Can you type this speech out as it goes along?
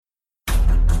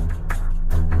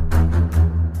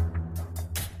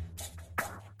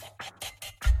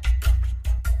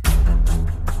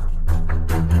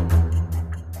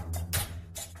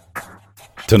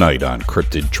Tonight on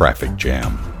Cryptid Traffic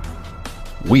Jam,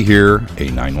 we hear a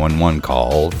 911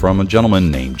 call from a gentleman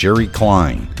named Jerry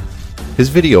Klein. His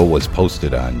video was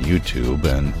posted on YouTube,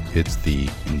 and it's the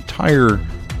entire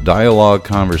dialogue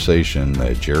conversation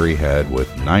that Jerry had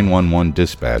with 911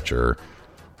 dispatcher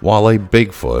while a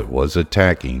Bigfoot was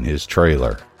attacking his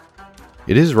trailer.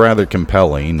 It is rather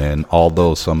compelling, and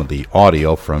although some of the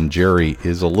audio from Jerry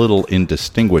is a little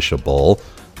indistinguishable,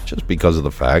 just because of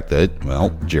the fact that, well,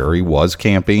 Jerry was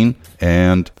camping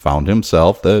and found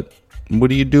himself that, what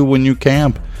do you do when you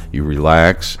camp? You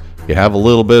relax, you have a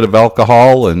little bit of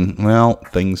alcohol, and, well,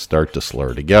 things start to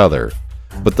slur together.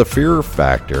 But the fear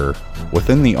factor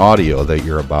within the audio that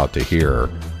you're about to hear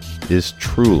is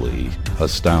truly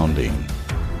astounding.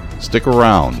 Stick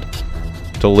around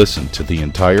to listen to the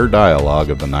entire dialogue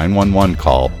of the 911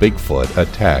 call, "Bigfoot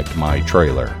attacked my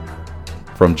trailer,"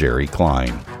 from Jerry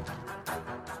Klein.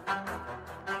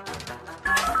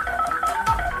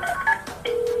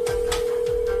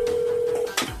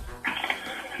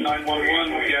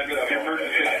 911, what's the address of your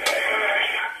emergency?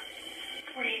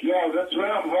 Yeah, that's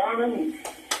Mount Harmon.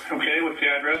 Okay, what's the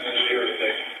address?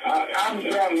 I'm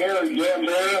down here in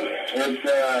Denver. It's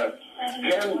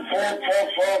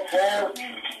 104444,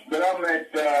 but I'm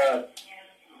at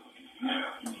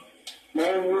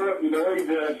Main Road and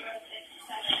Louisville.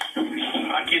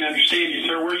 I can't understand you,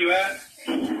 sir. Where are you at?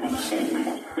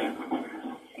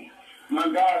 My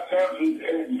God, something's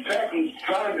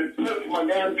trying to put my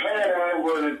damn trailer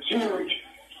over, and it's huge.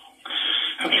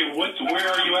 Okay, where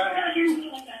are you at?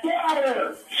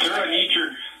 Water! Sir, I need your...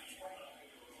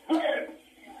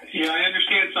 Yeah, I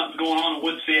understand something's going on.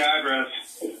 What's the address?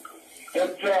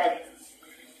 It's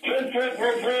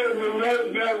 1044 in the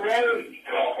Louisville Road,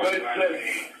 but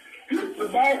it's the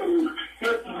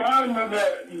bottom of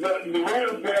the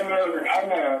road down there.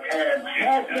 I'm a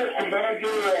house that's about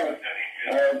to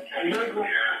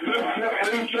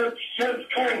research just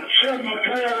trying to shove my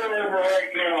trailer over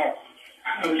right now.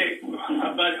 Okay,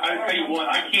 but I tell you what,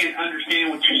 I can't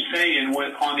understand what you're saying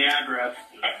on the address.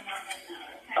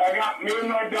 I got me and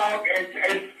my dog.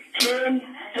 It's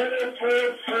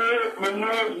 1044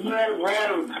 Monroe Mills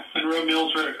Road. Monroe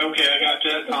Mills Road. Okay, I got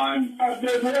you that time. I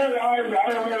didn't realize, I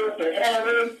don't know what the hell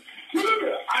it is.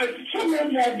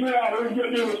 Sometimes I do, I was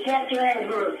going to do a suck out of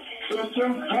her. So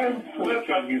sometimes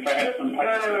if I had some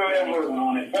trailer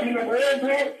on it. I mean, the red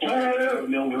trailer.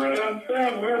 Mills Road.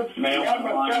 Mail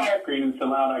line screaming so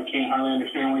loud I can't hardly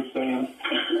understand what he's saying.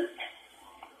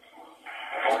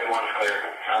 41's clear.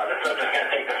 The subject's going to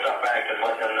take the stuff back and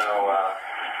let them know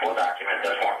we'll document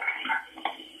this one.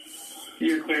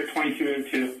 You're clear,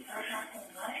 2202.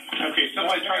 Okay,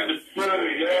 somebody trying to...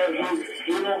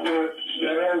 You know,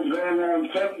 they're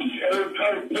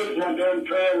trying to put my damn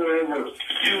trailer over.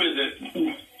 Who is it?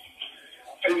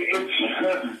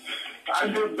 I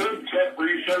do big tech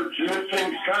research, and this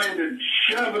thing's trying to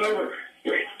shove it over.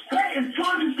 Hey, it's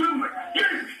trying to do it.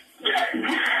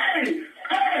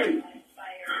 Hey!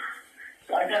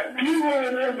 I got two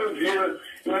more numbers here,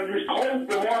 and I just closed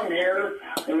the one here,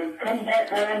 and it comes back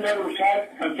around the other side.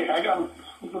 Okay, I got him.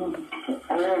 42,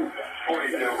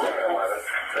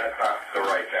 that's not the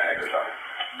right tag or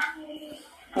something.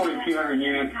 4,200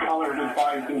 units, callers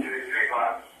advising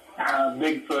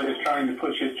Bigfoot is trying to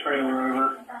push his trailer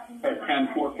over at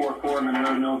 10444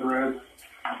 Monroe Mills Road.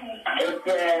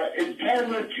 It's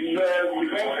pending to the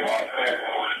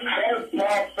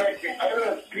prospect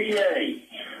OSPA.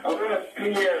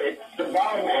 It's the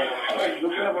bottom of the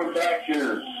river back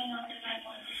here.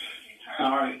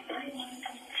 All right.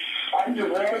 I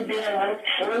just laid down that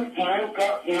truth and woke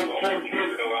up and it said,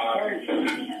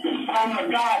 oh my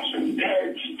gosh,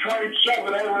 it's trying to shove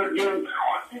it over again.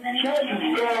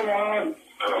 Something's going on.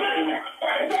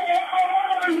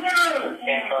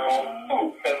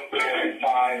 Info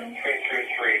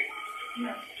 725-333.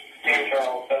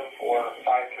 Info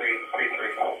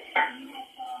 745333.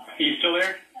 Are you still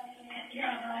there?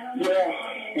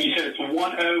 Yeah. You said it's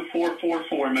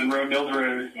 10444 Monroe Mills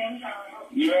Road.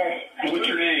 Yeah. What's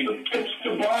your name? It's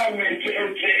the bottom.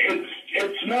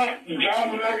 It's not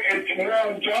John Lewis. It's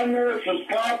John Lewis's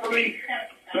property,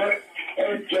 but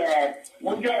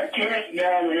we got a tent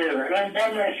down here, and I'm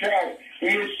by myself.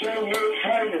 He's still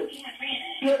trying to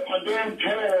get my damn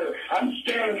trailer. I'm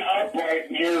standing upright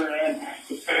here, and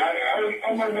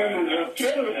I'm remembering the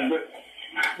kid, but...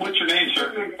 What's your name, sir?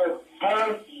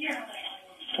 Huh?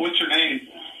 What's your name?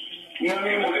 My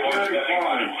name is Jerry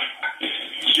Klein.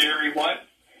 Jerry what?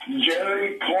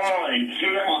 Jerry Klein.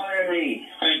 C-I-N-E.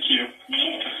 Thank you.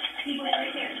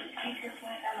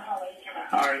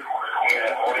 All right.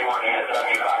 41 units,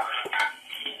 75.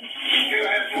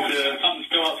 Is something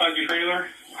still outside your trailer?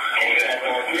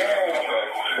 Yeah.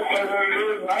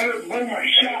 I didn't bring my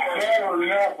shot down or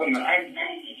nothing. I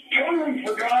totally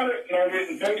forgot it, and I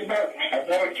didn't think about it. I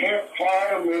thought a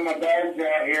campfire, me and my dog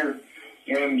got here,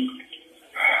 and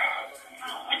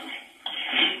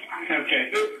Okay.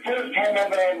 this first time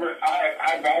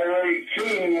I've already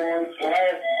seen one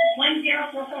last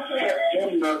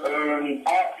September,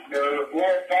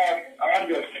 I'm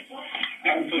just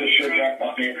shook up. I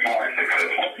can't talk. I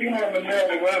seen him in the middle of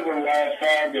the river last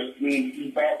August,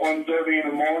 and about 1:30 in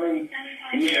the morning.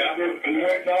 Yeah. And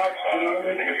went dogs, you know what I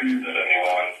mean?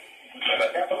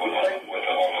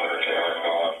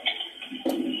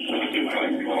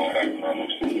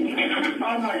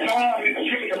 Oh my God, it's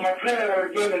shaking my trailer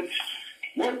again.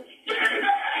 What?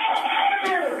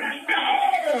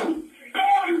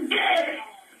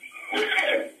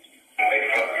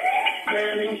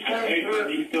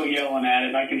 He's still yelling at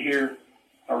it. I can hear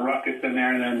a ruckus in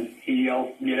there, and then he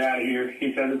yells, "Get out of here."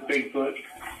 He says it's Bigfoot.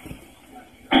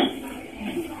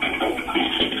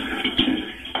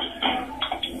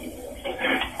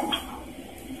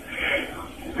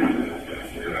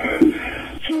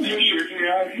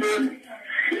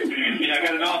 Yeah, I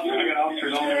got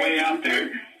officers on the way out there.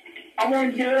 I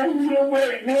want to get over here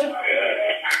with this.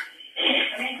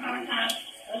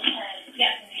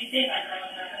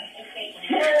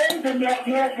 I got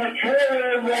milk my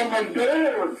trailer on my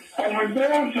door. On my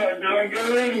door side, I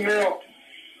go in milk.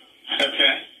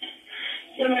 Okay.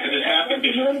 Has this happened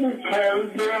before?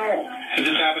 Has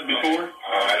this happened before?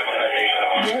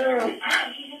 No.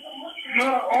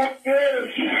 Not like this.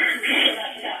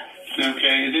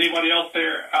 Okay. Is anybody else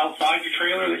there outside your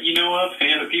trailer that you know of?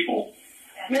 Any other people?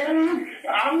 Man,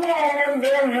 I'm not on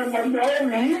there with my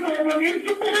dog. He's underneath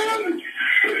the bed.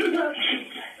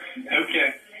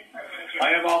 Okay. I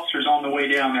have officers on the way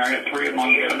down there. I got 3 of them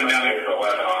coming down there. His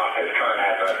current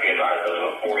address is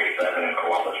 47 in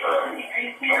Columbus Road.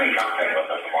 So in contact with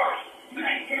us tomorrow.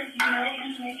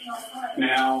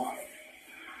 Now,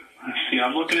 let's see.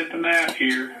 I'm looking at the map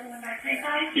here.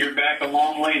 You're back a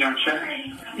long lane, aren't you?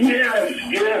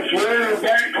 Yes, we're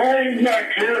back home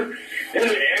back here.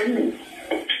 And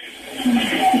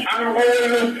I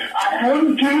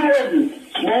heard 2 of them.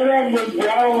 One of them was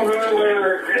growling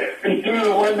earlier through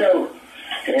the window.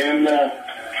 And I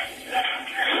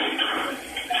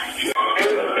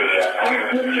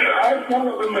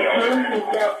thought when the train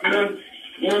was up, and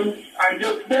I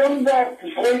just dozed off to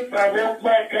sleep, and I woke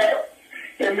back up.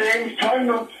 And then he's trying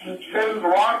to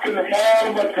rocking the ball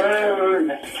of my trailer.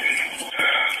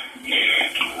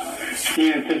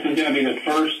 Yeah, this is going to be the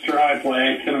first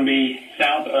driveway. It's going to be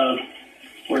south of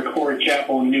where Court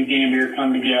Chapel and New Gambier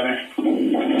come together. It's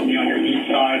going to be on your east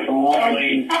side from Long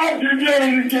Lane.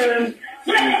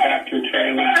 You're back to a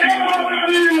trailer.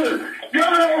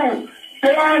 Go! Go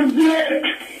on, get!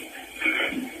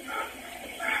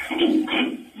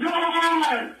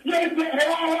 God! Get the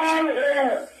hell out of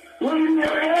here! Leave me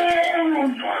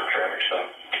alone!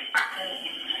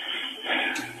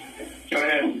 Go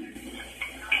ahead.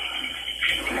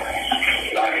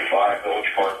 95 Village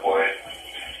Parkway,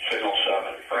 Signal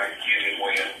 7, Frank Union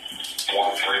William,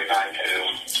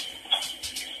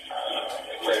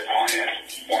 1392, Red Pontiac,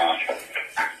 Watch.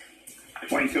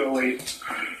 2208.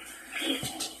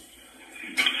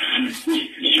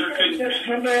 You sure couldn't. Just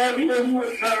come out here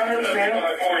with her, man.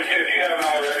 42, if you haven't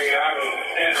already, I'm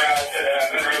en route to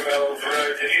Monroe Meadows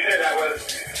Road. Did you say that was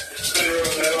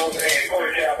Monroe Meadows and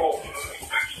Court Chapel?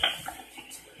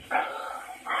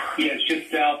 Yeah, it's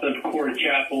just south of Court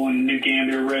Chapel and New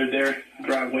Gambier Road there.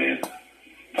 Driveway is.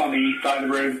 It's on the east side of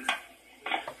the road.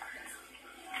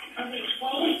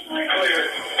 Clear.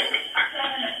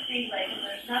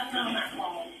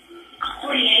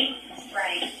 48?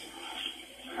 Right.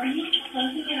 Are you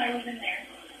closing it? I wasn't there.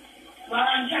 Well,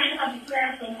 I'm trying to help you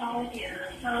grab some calls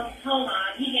here. Hold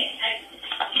on.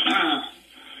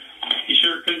 You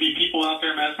sure it couldn't be people out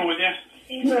there messing with you?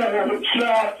 No, it's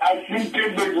not. I see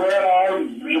 2 big red eyes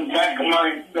in the back of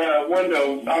my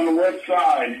window on the west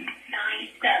side.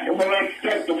 And when I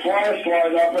stuck the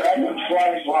flashlight up, I have the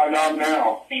flashlight on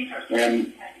now.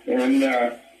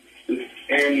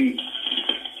 And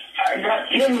I got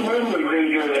 10 women in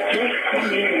here that can't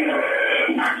come in.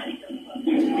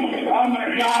 Oh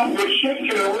my God, we're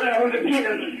shaking around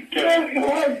again.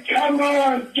 Come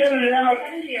on, get it out.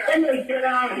 Let me get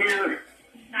out here.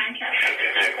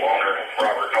 Dick Walker,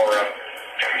 Robert Nora,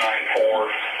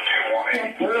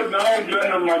 94218. Poor dog's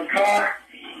under my car.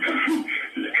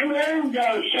 And I ain't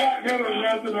got a shotgun or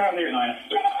nothing out here.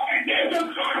 Get the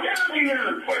fuck out of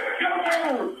here. Come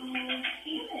on.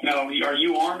 No, are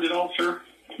you armed at all, sir?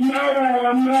 No,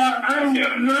 I'm not. I'm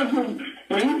nothing.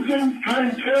 He's going to try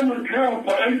and tell me to come,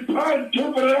 but they probably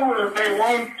tip it over if they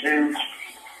want to.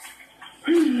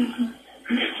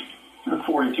 The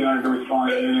 4200 to respond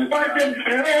to units. Fucking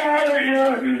hell out of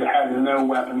here! It has no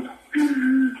weapons.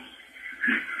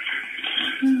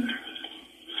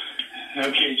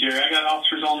 Okay, Jerry, I got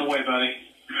officers on the way, buddy.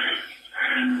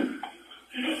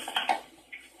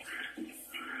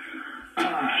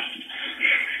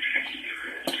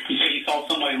 You say you saw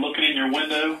somebody looking in your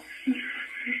window?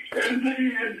 And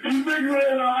two big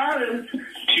red eyes.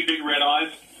 Two big red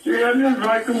eyes? Yeah, just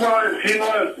like the one he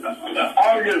was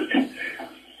August.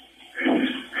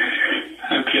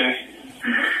 Okay.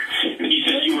 You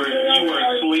said you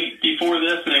were asleep before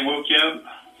this and they woke you up?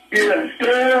 Yeah,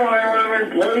 stay away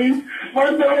with me, please. My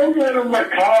dog got him my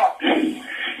cop.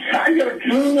 I got a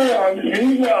cool on.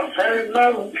 He's not afraid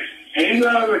of He's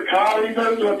out of the car. He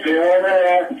knows what the hell they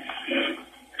are.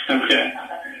 Okay.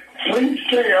 Please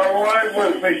stay away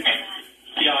with me.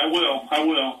 Yeah, I will.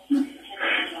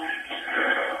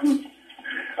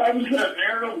 I'm sitting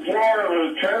here in the floor of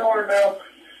the trailer now.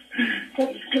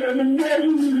 I'm standing there.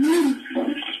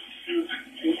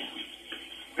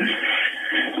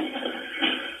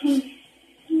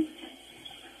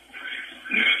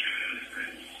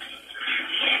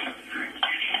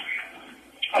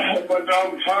 I hope my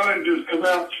dog's fine just come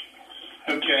out.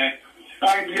 Okay. I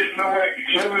ain't getting no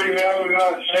activity now. They're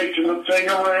not shaking the thing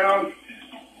around.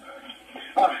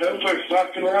 I hope they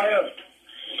fucking left.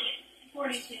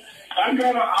 42. I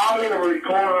got an audio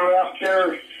recorder out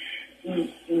there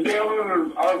down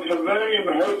on the pavilion.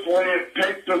 Hopefully it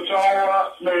picked us all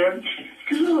up, man.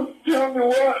 Tell me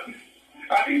what,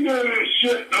 I ain't doing this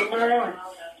shit no more.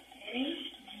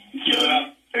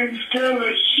 Yeah. It scared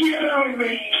the shit out of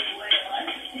me.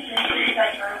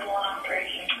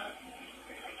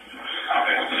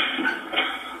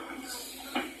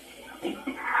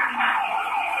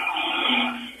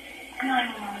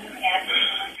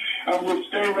 I'm gonna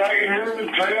stay right here in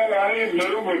the trail. I ain't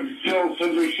moving until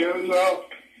somebody shows up.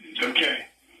 Okay.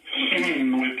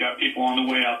 We've got people on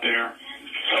the way out there.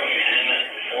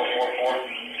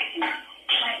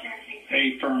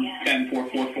 8 firm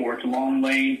 10444. It's a long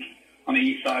lane on the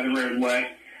east side of the roadway.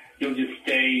 You'll just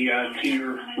stay to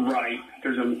your right.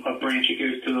 There's a branch that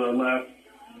goes to the left.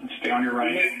 Stay on your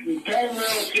right. Tell me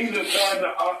either side of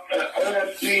the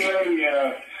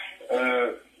OFCA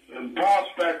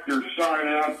prospector sign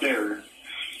out there.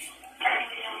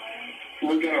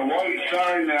 We got a white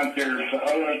sign out there. It's the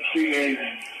OFCA.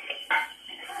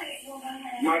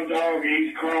 My dog,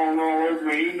 he's crawling all over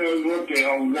me. He knows what the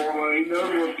hell's going on. He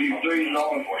knows what these things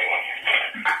are.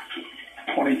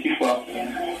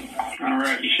 2212. All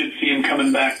right, you should see them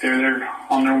coming back there. They're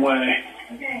on their way.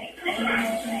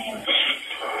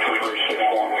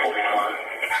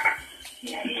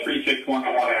 361.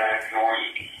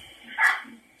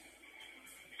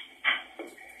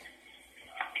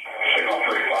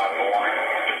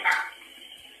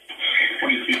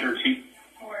 2213.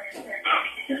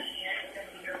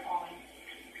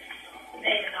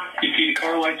 You see the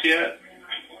car lights yet?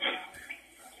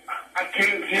 I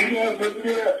can't see nothing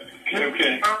yet.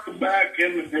 Okay. Knock the back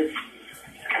in the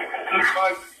just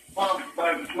like bumped by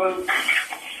the flu.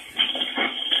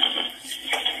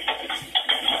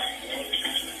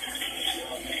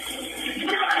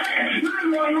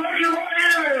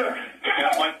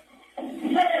 Got one?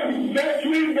 That's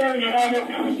me, baby. I'm a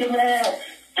the wall.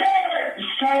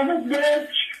 Son of a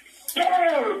bitch. Go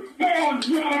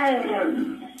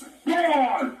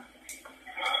on.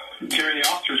 Jerry, the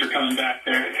officers are coming back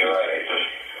there.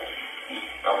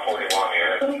 I'm 41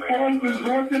 here. I'm just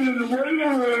looking in the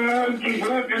window and he's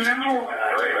looking out.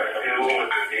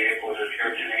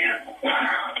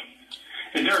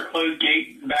 Is there a closed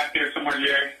gate back there somewhere,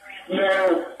 Jerry?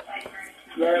 No.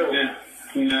 No.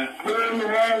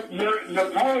 The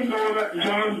pond going up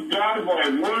John's driveway.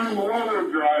 We're in the water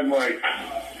driveway.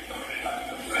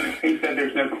 He said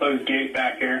there's no closed gate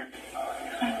back here.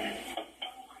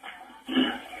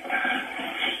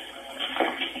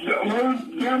 We're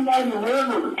down by the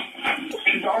river.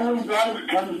 It's the only drive that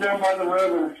comes down by the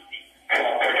river.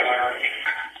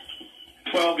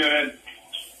 12, go ahead.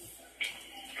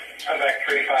 I'm back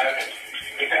 35.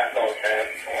 We passed all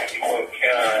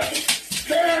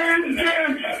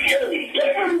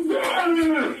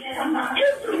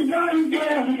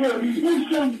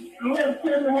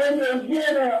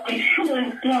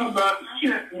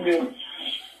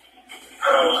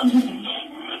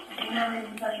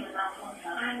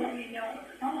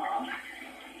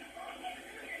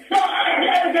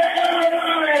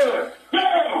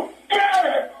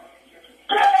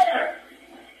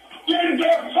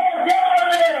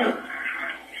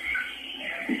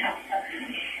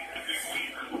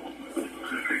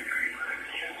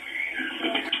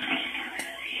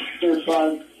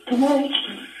Come on.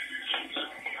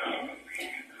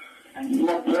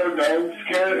 poor dog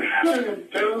scared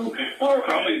too.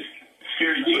 Probably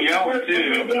scared of you yelling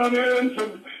too. Down there and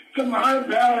some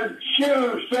high-powered shit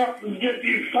or something, get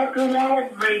these fuckers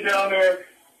off me down there.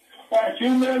 I see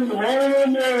them running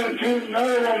in there and see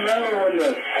another one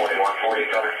there.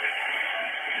 4140 coming.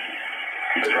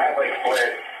 The driveway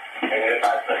split, and it's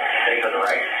about to stay to the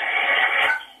right.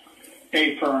 A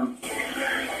firm. Okay,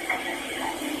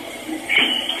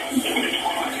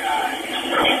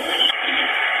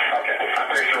 I'm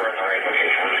pretty sure we're in the right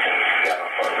location. We're just going to get on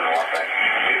the phone and walk back.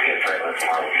 We see a trailer from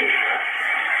our location.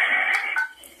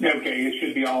 Okay, it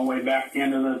should be all the way back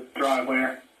into the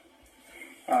driveway.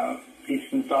 He's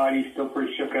inside. He's still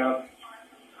pretty shook up.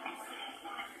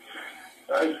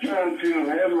 I still see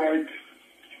the headlights.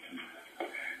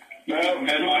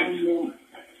 Headlights?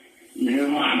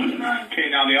 Yeah. Okay,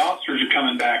 now the officers are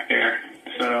coming back there.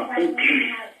 So. I'm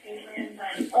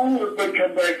going to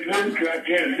come back in because I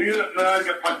can't do it now. I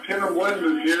got my 10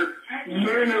 windows here.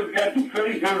 Marina's got the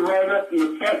faces right up in the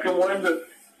fucking window.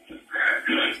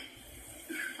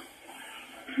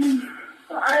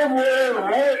 I will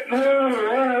right now,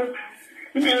 right.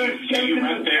 Do you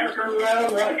rent there?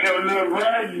 Around like a little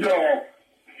rag doll.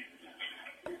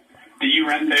 Do you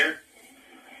rent there?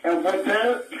 And what's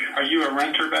that? Are you a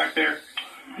renter back there?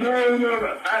 No.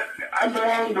 I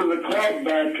belong to the club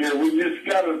back here. We just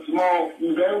got a small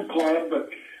golf club, but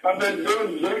I've been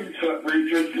doing Bigfoot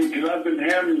research because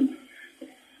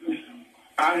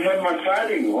I had my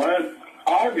sighting last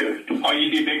August. Oh, you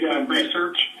do Bigfoot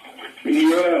research?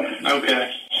 Yeah.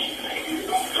 Okay.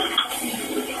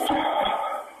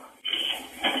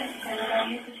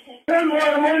 That's what I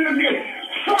want to get.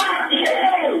 Fuck you!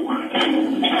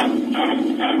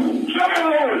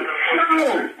 No!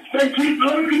 They keep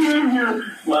looking in here.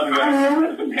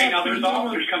 Hey, now there's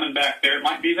officers coming back there. It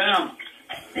might be them.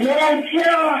 No,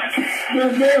 shot!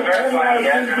 There's no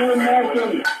headlights doing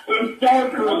nothing. It's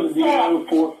darker than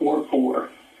 0444.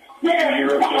 Yeah!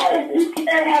 Get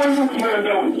out of this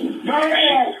window! No!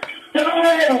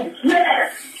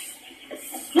 Yes!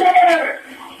 Yes!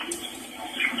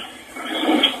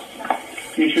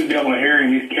 You should be able to hear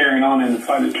him. He's carrying on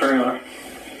inside the trailer.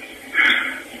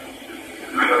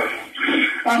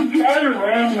 I'm tired of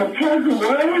running the fucking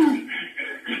road.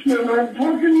 The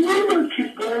fucking river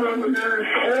keep going over there and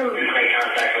corner. Make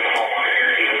contact with the homeowner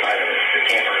here. He's inside of the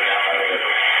camper and outside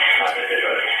of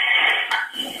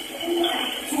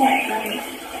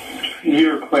the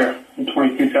You're clear.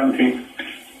 2217.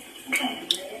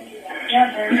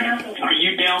 Are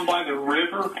you down by the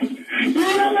river?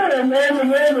 Yeah, I'm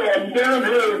down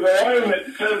here with a line that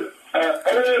says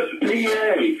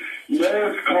OSPA.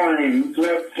 There's claims,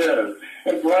 that says.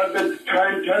 That's what I've been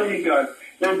trying to tell you guys.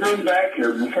 They've been back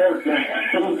here before.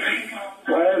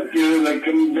 Last year, they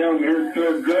come down here and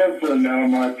throw drugs in. Now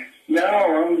I'm like,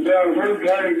 now I'm down here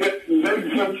trying to get some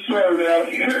Bigfoot started out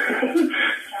here.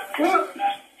 What?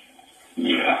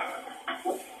 Yeah.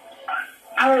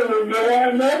 I don't know why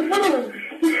I'm not doing.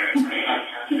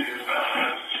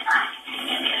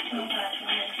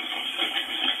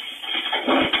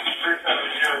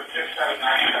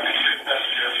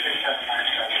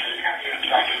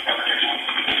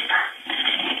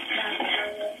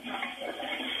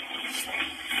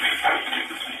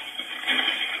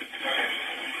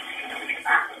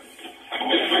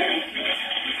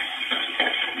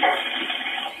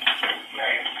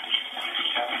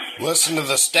 Listen to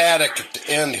the static at the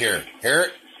end here. Hear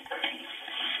it?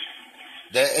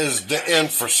 That is the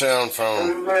infrasound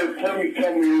phone.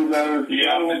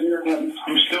 Yeah,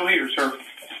 I'm still here, sir.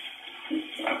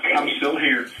 I'm still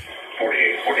here.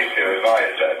 4842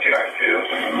 advised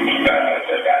 292.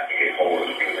 That vehicle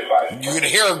is being advised. You can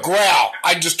hear a growl.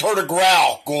 I just heard a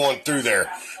growl going through there.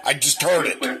 I just heard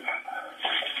it.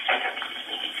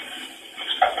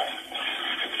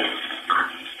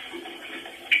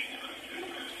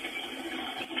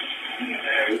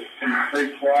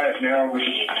 Pretty quiet now.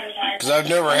 Because I've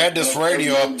never had this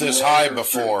radio up this high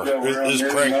before. It is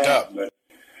cranked up.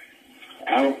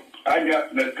 I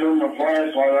got to turn my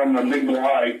flashlight on the big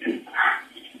light.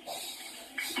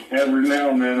 Every now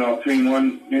and then I'll see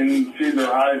one and see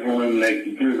their eyes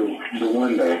illuminating through the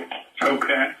window.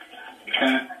 Okay.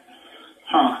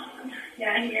 Huh.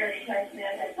 Yeah, he already texted me. I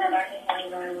said I can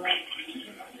find him.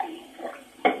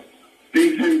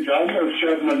 These things, I'm going to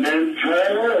shut my damn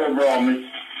trailer over on me.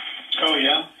 Oh,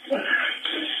 yeah?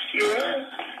 Yeah.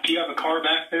 Do you have a car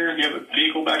back there? Do you have a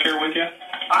vehicle back here with you?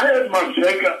 I had my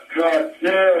pickup truck,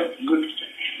 yeah.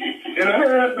 And I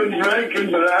have been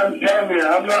drinking, but I'm telling you,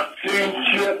 I'm not seeing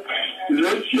shit.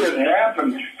 This shit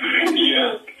happened.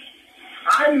 Yeah.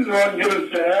 I just want to get us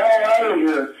the hell out of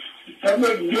here.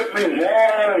 Somebody get me the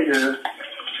hell out of here.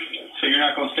 So you're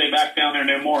not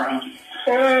no more, huh?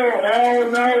 Oh,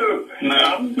 hell no. No.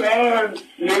 I'm done.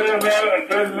 Yeah, no,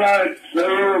 good night.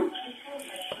 No.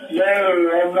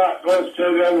 No, I'm not supposed to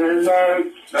go every night.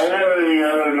 Any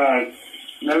other night.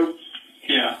 Nope.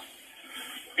 Yeah.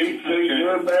 Eat things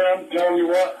good, man. Tell you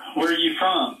what. Where are you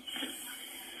from?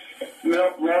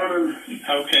 Mount Vernon.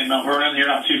 Okay, Mount Vernon. You're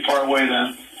not too far away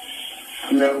then.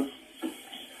 No.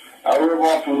 I live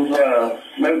off of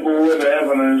Maplewood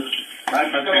Avenue.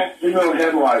 I don't see no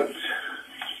headlights.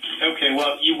 Okay,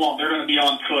 well, you won't. They're going to be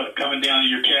on foot coming down to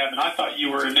your cabin. I thought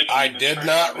you were initially... I did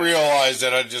not realize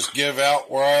that. I just give out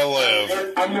where I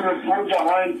live. I'm going to put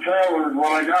behind trailers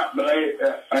what I got, but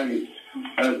I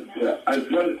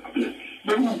put...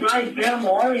 Then drive down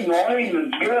the lane. The lane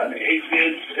is good.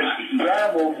 It's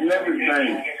gravel and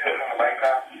everything.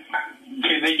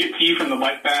 Can they get to you from the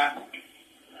bike path?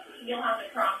 You'll have to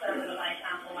cross over the bike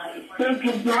path. They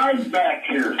can drive back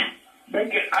here. I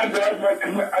drive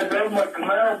my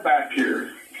Camaro back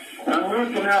here. I'm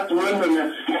looking out the window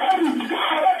and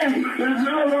hey, there's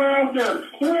no one out there.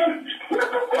 What the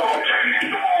fuck?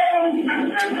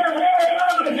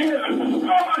 Out of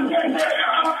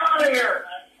here.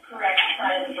 Correct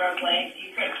side of the roadway. You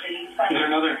take the...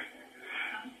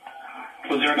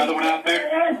 Was there another one out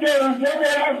there? They're out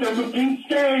there, but these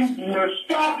things, they're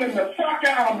stalking the fuck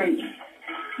out of me.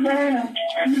 Man,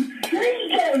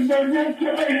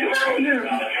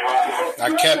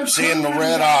 I kept seeing the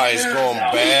red eyes going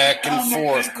back and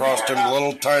forth across them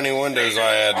little tiny windows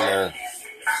I had in there.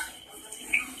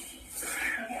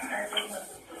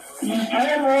 I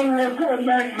had one that come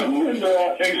back to the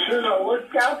window. They should have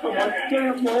looked out from my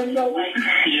damn window.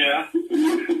 Yeah.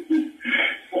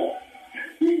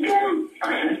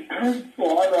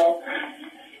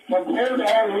 My poor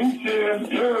dog, he's doing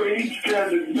too. He's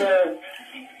scared to death.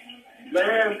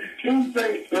 Man,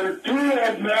 there's two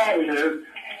of them out here.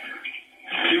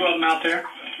 Two of them out there?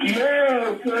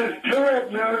 Yeah, there's two of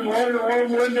them. There's one in one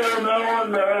window and one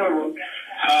in the other one.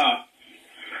 Huh.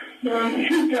 Man,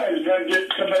 you guys gotta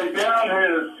get somebody down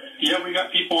here. Yeah, we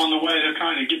got people on the way. They're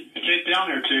trying to get down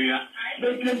there to you.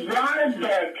 They can drive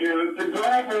back here. It's a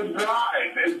gravel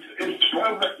drive. It's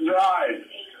perfect drive.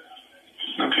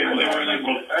 Okay, well,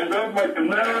 I drove my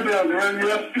Camaro down there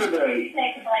yesterday.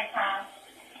 Take the bike path.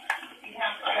 You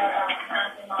have to go about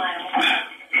half a mile.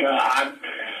 God.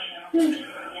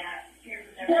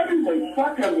 What are they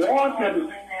fucking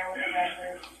walking?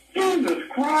 Jesus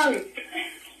Christ.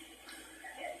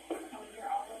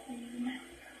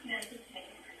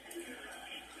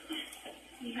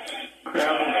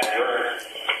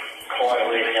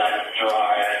 Quietly down the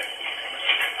drive.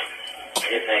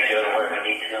 If they go where we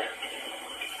need to.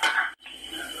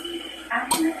 I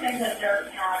think there's a dirt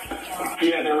path.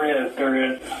 Yeah, there is.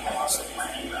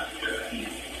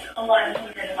 A lot of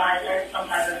people advisors, some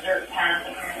type of dirt path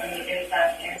apparently goes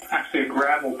back there. Actually, a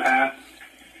gravel path.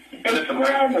 It's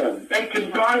gravel. They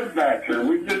can drive back here.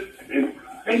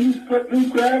 They just put new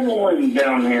gravel in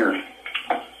down here.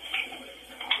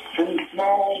 Pretty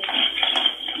small.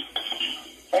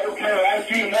 Okay, I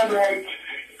see headlights.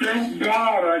 Thank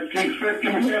God I see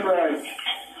freaking headlights.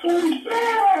 Oh,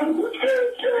 God! What the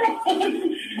oh,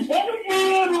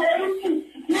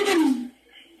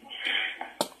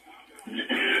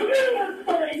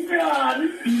 my God!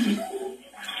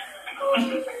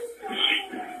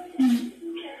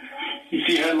 You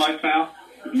see headlights now?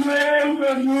 Man,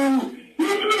 there's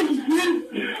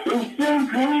still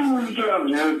cameras down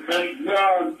here, thank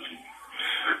God.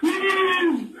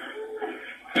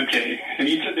 Okay, and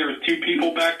you said there was two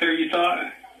people back there, you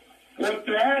thought? What's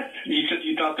that? You said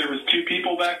you thought there was two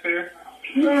people back there?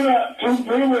 Yeah, two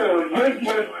people. Rick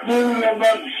was doing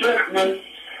about sickness.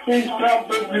 He's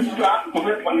something he's got to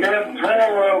rip my damn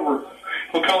trailer over.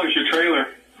 What color's your trailer?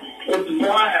 It's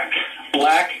black.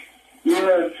 Black?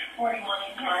 Yes. 41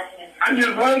 I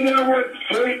just laid there with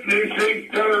sleep and these things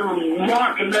started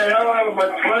knocking the hell out of my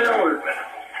trailer.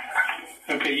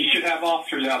 Okay, you should have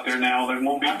officers out there now. There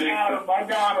won't be big... I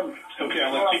got him. Okay,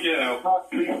 I'll let you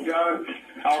go.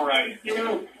 All right. You're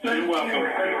welcome.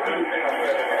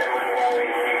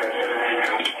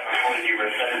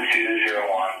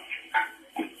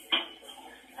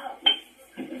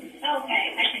 Okay,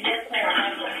 I can just clarify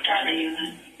what's driving you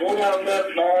then. Hold on, Miss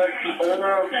Mark. Hold on. So, what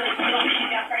you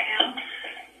got right now?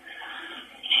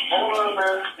 Hold on,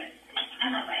 Miss.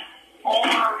 I'm okay. Hold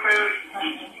on, Miss.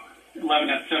 11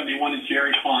 at 71 is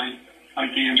Jerry Klein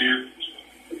on Gambier.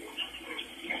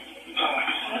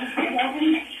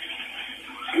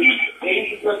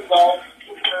 It was 7.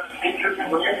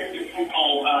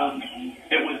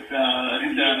 It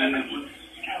was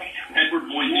Edward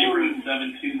Boyd neighborhood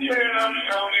 720. Man, I'm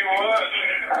telling you what.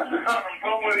 I'm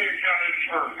somebody got his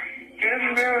hurt. Get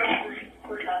him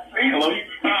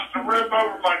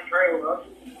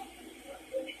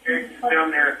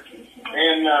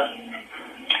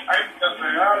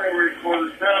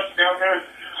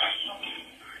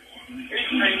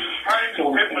trying to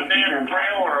tip my damn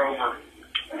trailer over.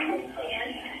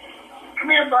 Come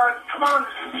here, bud. Come on.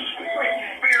 Come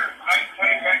here. I can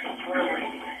play back and forth.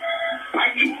 I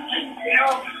can, you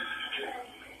know.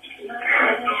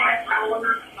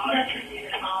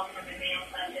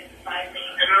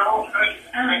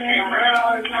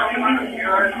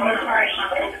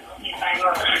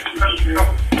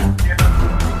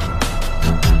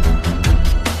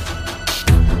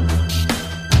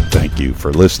 Thank you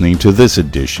for listening to this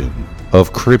edition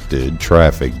of Cryptid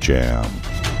Traffic Jam.